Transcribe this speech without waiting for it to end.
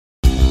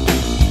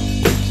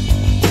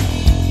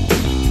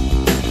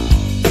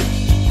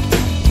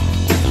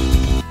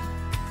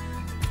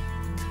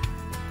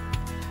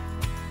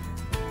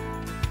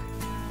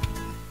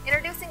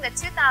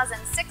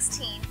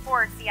2016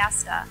 Ford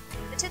Fiesta.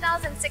 The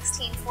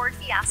 2016 Ford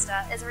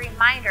Fiesta is a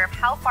reminder of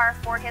how far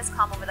Ford has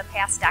come over the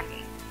past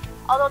decade.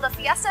 Although the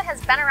Fiesta has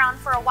been around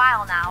for a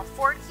while now,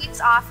 Ford keeps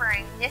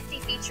offering nifty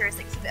features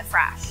that keep it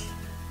fresh.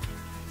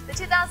 The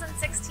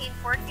 2016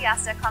 Ford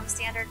Fiesta comes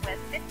standard with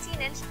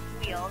 15-inch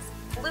wheels,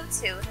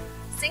 Bluetooth,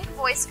 sync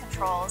voice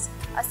controls,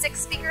 a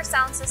 6-speaker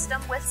sound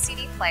system with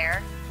CD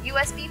player,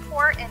 USB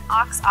port, and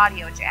aux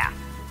audio jack.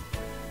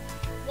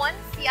 One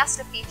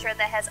Fiesta feature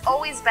that has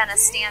always been a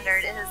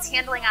standard is its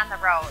handling on the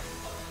road.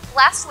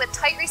 Blessed with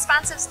tight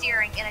responsive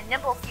steering and a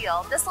nimble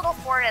feel, this little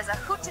Ford is a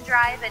hoot to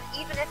drive, and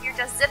even if you're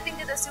just zipping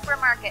to the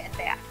supermarket and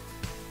back.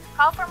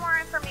 Call for more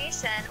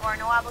information or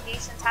no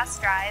obligation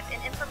test drive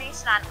and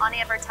information on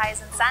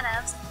unadvertised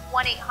incentives,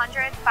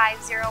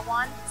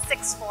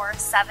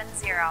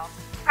 1-800-501-6470.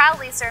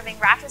 Proudly serving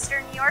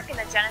Rochester, New York and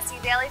the Genesee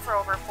Valley for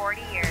over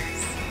 40 years.